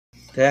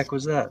The heck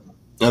was that?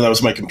 No, that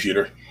was my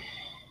computer.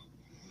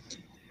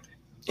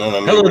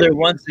 Hello there,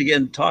 once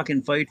again,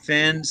 Talking Fight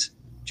fans.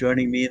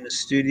 Joining me in the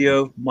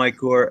studio,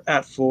 Mike Orr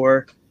at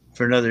 4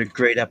 for another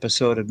great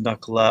episode of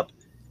Knuckle Up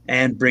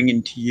and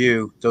bringing to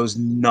you those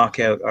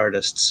knockout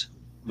artists.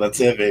 That's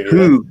it, baby.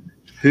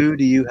 Who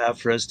do you have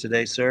for us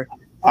today, sir?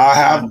 I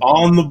have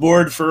on the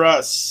board for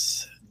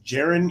us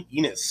Jaron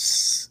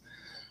Ennis.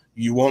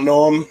 You won't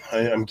know him.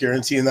 I'm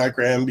guaranteeing that,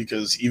 Graham,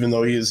 because even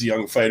though he is a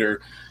young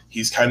fighter,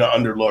 he's kind of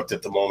underlooked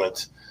at the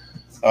moment.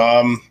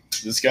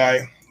 This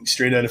guy,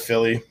 straight out of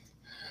Philly,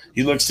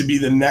 he looks to be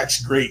the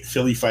next great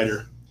Philly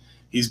fighter.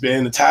 He's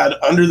been a tad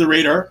under the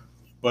radar,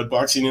 but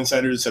boxing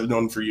insiders have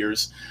known him for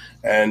years.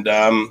 And,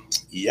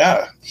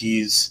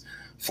 he's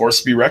forced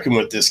to be reckoned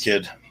with, this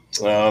kid.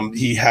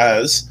 He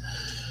has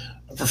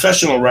a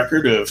professional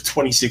record of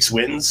 26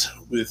 wins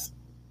with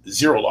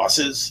 0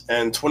 losses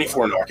and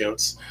 24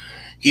 knockouts.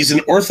 He's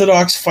an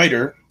orthodox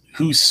fighter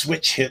who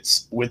switch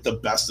hits with the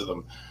best of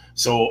them.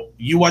 So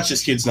you watch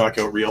this kid's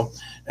knockout reel,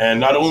 and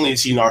not only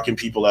is he knocking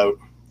people out,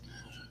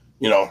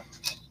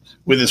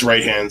 with his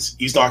right hands,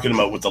 he's knocking them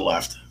out with the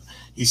left.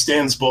 He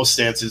stands both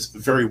stances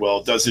very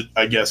well, does it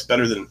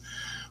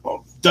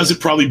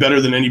probably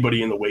better than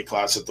anybody in the weight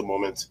class at the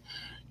moment.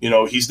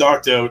 He's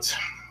knocked out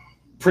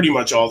pretty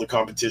much all the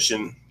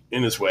competition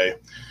in his way.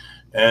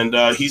 And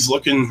he's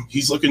looking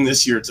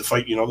this year to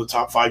fight, the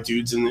top 5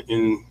 dudes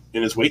in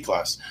his weight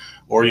class,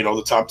 or,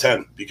 the top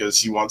 10, because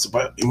he wants a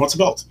belt.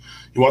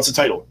 He wants a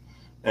title.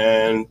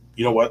 And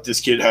you know what? This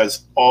kid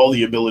has all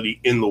the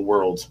ability in the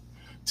world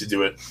to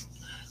do it.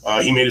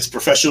 He made his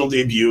professional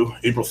debut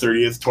April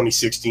 30th,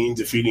 2016,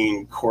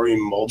 defeating Corey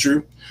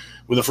Muldrew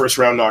with a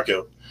first-round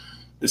knockout.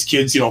 This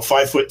kid's,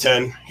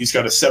 5'10". He's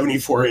got a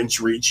 74-inch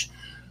reach.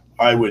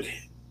 I would,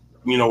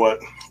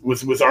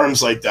 with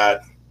arms like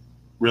that,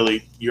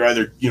 really, you're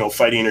either,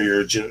 fighting or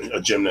you're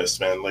a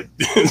gymnast, man. Like,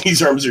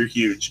 these arms are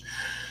huge.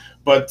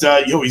 But,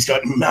 he's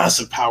got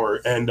massive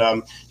power, and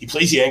he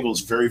plays the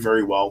angles very,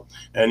 very well.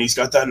 And he's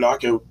got that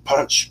knockout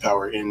punch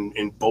power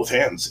in both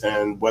hands.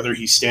 And whether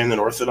he's standing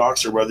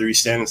orthodox or whether he's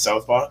standing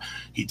southpaw,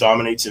 he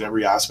dominates in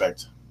every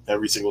aspect,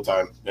 every single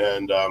time.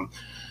 And,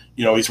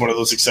 he's one of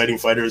those exciting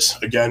fighters.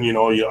 Again,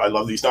 I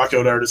love these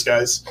knockout artist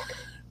guys.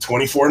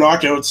 24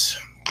 knockouts,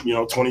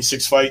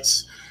 26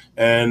 fights.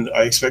 And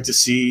I expect to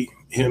see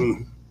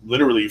him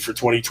literally for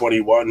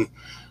 2021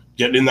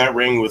 getting in that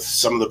ring with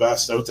some of the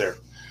best out there.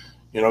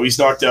 He's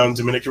knocked down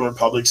Dominican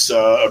Republic's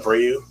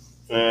Abreu,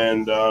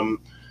 and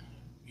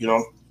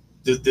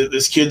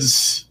this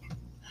kid's.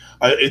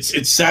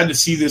 It's sad to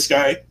see this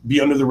guy be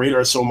under the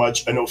radar so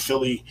much. I know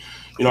Philly.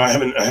 I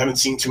haven't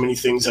seen too many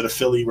things out of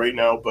Philly right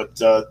now, but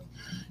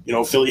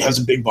Philly has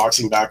a big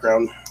boxing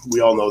background.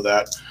 We all know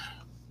that,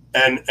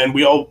 and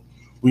we all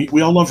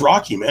love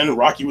Rocky, man. And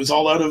Rocky was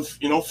all out of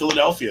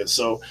Philadelphia.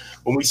 So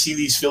when we see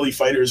these Philly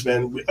fighters,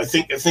 man, I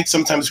think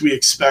sometimes we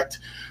expect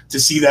to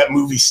see that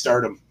movie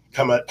stardom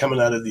coming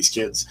out of these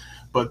kids.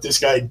 But this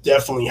guy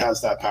definitely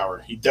has that power.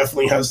 He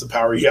definitely has the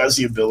power. He has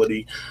the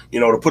ability,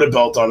 to put a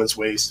belt on his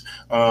waist.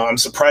 I'm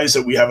surprised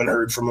that we haven't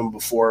heard from him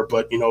before,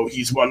 but,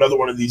 he's another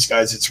one of these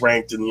guys that's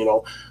ranked in,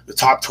 the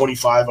top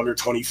 25, under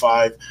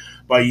 25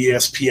 by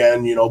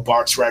ESPN.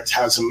 BoxRec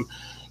has him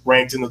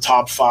ranked in the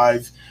top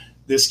 5.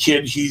 This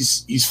kid,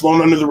 he's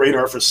flown under the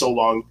radar for so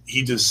long.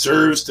 He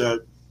deserves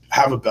to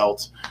have a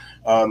belt.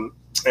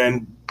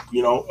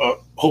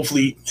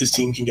 Hopefully his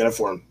team can get it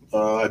for him.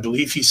 I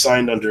believe he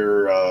signed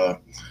under, I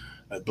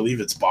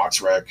believe it's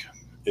BoxRec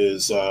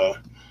is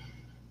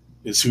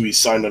who he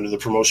signed under, the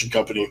promotion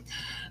company.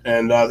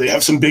 And they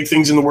have some big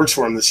things in the works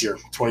for him this year,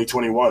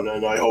 2021.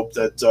 And I hope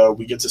that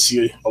we get to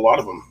see a lot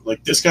of them.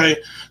 Like, this guy,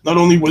 not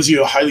only was he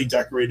a highly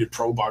decorated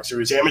pro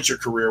boxer, his amateur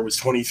career was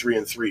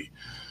 23-3,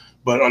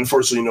 but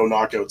unfortunately no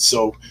knockouts.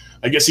 So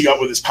I guess he got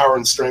with his power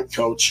and strength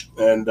coach,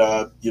 and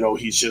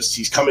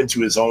he's come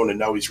into his own, and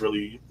now he's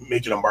really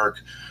making a mark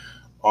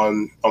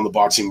on the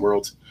boxing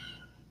world.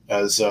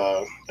 As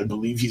I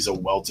believe he's a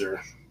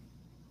welter.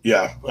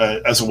 Yeah,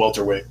 as a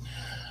welterweight.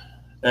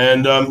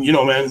 And,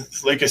 man,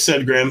 like I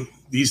said, Graham,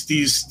 these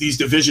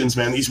divisions,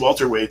 man, these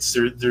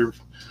welterweights, they're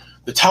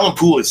the talent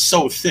pool is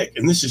so thick.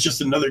 And this is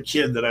just another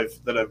kid that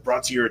I've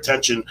brought to your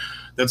attention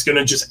that's going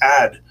to just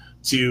add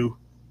to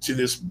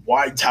this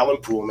wide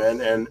talent pool,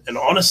 man. And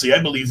honestly, I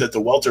believe that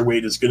the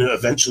welterweight is going to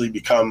eventually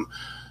become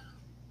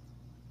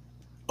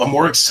a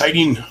more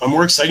exciting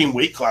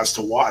weight class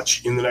to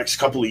watch in the next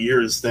couple of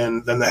years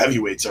than the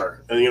heavyweights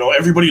are. And,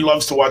 everybody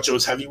loves to watch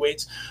those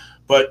heavyweights,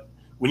 but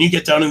when you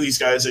get down to these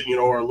guys that,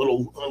 are a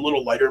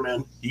little lighter,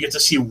 man, you get to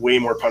see way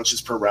more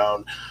punches per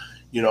round,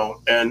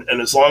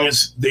 and as long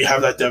as they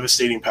have that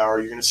devastating power,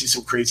 you're going to see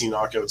some crazy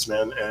knockouts,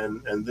 man.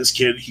 And this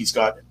kid, he's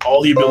got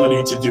all the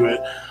ability to do it.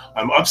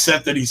 I'm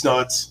upset that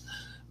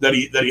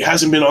he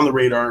hasn't been on the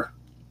radar.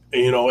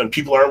 And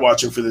people aren't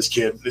watching for this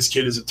kid. This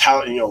kid is a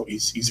talent.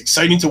 He's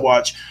exciting to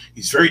watch.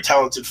 He's a very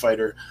talented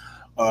fighter.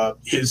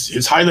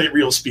 His highlight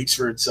reel speaks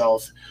for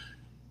itself.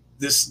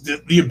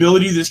 the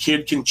ability this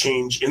kid can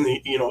change in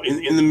the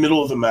in the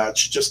middle of the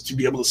match, just to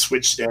be able to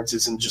switch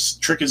stances and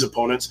just trick his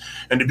opponents,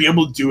 and to be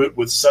able to do it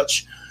with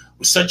such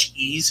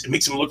ease. It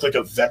makes him look like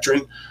a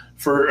veteran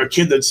for a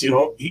kid that's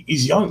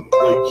he's young.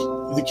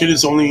 Like, the kid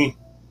is only,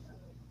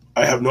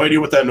 I have no idea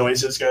what that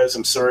noise is, guys.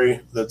 I'm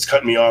sorry, that's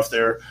cutting me off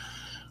there.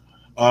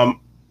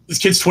 This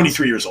kid's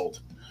 23 years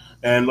old,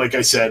 and like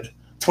I said,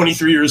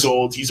 23 years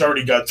old. He's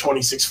already got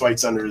 26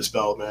 fights under his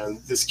belt, man.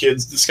 The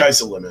sky's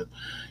the limit.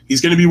 He's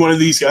going to be one of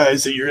these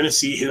guys that you're going to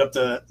see hit up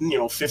the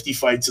 50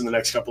 fights in the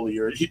next couple of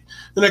years.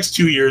 The next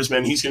 2 years,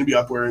 man, he's going to be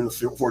up there in the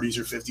 40s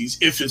or 50s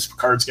if his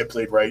cards get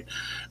played right.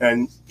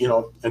 And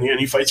and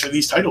he fights for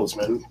these titles,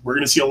 man. We're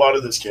going to see a lot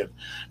of this kid,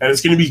 and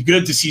it's going to be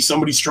good to see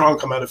somebody strong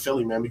come out of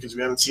Philly, man, because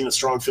we haven't seen a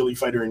strong Philly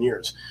fighter in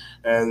years.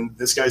 And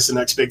this guy's the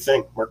next big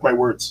thing. Mark my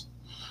words.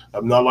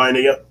 I'm not lying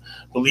to you.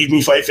 Believe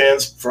me, fight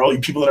fans, for all you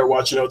people that are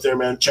watching out there,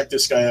 man, check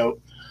this guy out.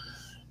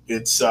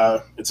 It's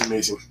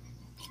amazing.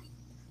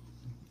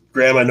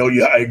 Graham, I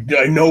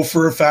know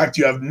for a fact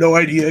you have no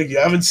idea. You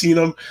haven't seen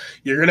him.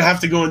 You're going to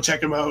have to go and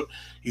check him out.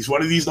 He's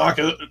one of these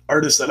knockout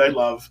artists that I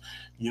love.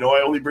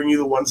 I only bring you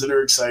the ones that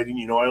are exciting.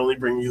 I only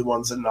bring you the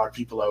ones that knock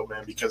people out,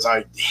 man, because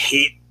I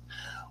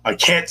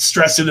can't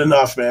stress it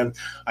enough, man.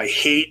 I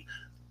hate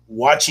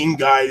watching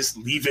guys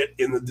leave it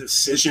in the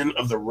decision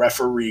of the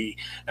referee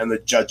and the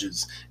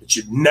judges. It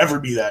should never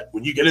be that.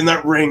 When you get in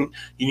that ring,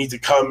 you need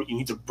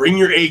to bring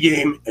your A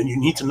game, and you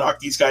need to knock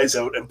these guys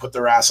out and put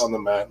their ass on the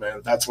mat, man.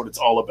 That's what it's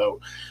all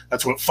about.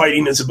 That's what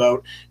fighting is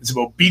about. It's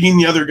about beating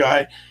the other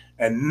guy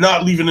and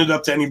not leaving it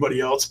up to anybody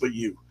else but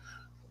you.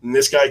 And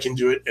this guy can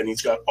do it, and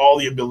he's got all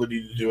the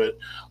ability to do it.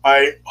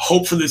 I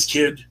hope for this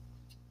kid,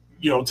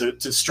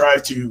 to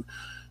strive to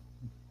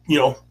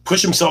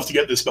push himself to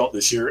get this belt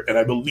this year. And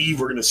I believe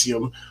we're going to see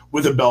him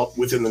with a belt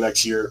within the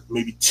next year,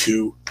 maybe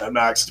 2 at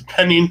max,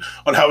 depending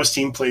on how his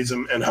team plays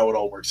him and how it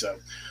all works out.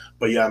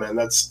 But yeah, man,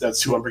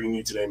 that's who I'm bringing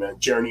you today, man.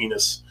 Jaron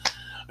Ennis.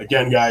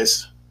 Again,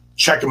 guys,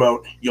 check him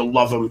out. You'll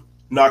love him.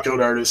 Knockout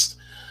artist.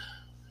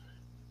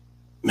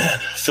 Man,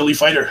 Philly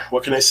fighter.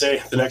 What can I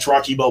say? The next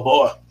Rocky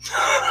Balboa.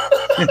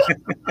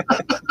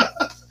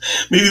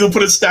 Maybe they'll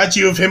put a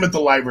statue of him at the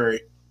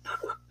library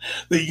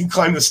that you can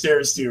climb the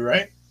stairs to,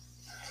 right?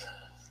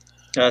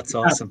 That's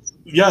awesome.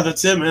 Yeah,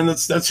 that's it, man.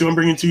 That's who I'm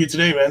bringing to you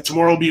today, man.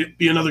 Tomorrow will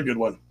be another good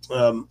one.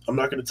 I'm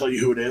not going to tell you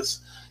who it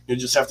is. You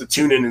just have to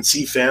tune in and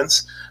see,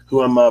 fans,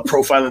 who I'm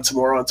profiling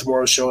tomorrow on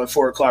tomorrow's show at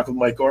 4 o'clock with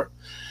Mike Orr.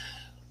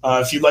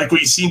 If you like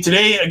what you've seen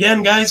today,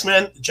 again, guys,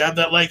 man, jab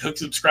that like, hook,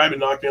 subscribe,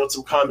 and knock me out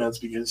some comments,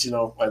 because,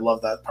 I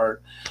love that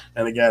part.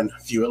 And again,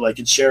 view it, like,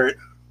 and share it.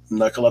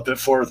 Knuckle up at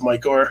 4 with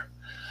Mike Orr.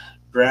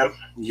 Graham,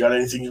 you got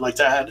anything you'd like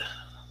to add?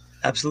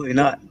 Absolutely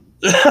not.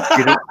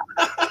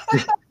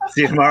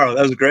 See you tomorrow.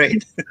 That was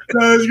great.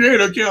 That was great.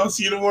 Okay, I'll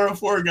see you tomorrow at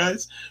 4,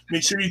 guys.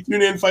 Make sure you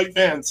tune in, fight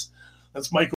fans. That's Mike.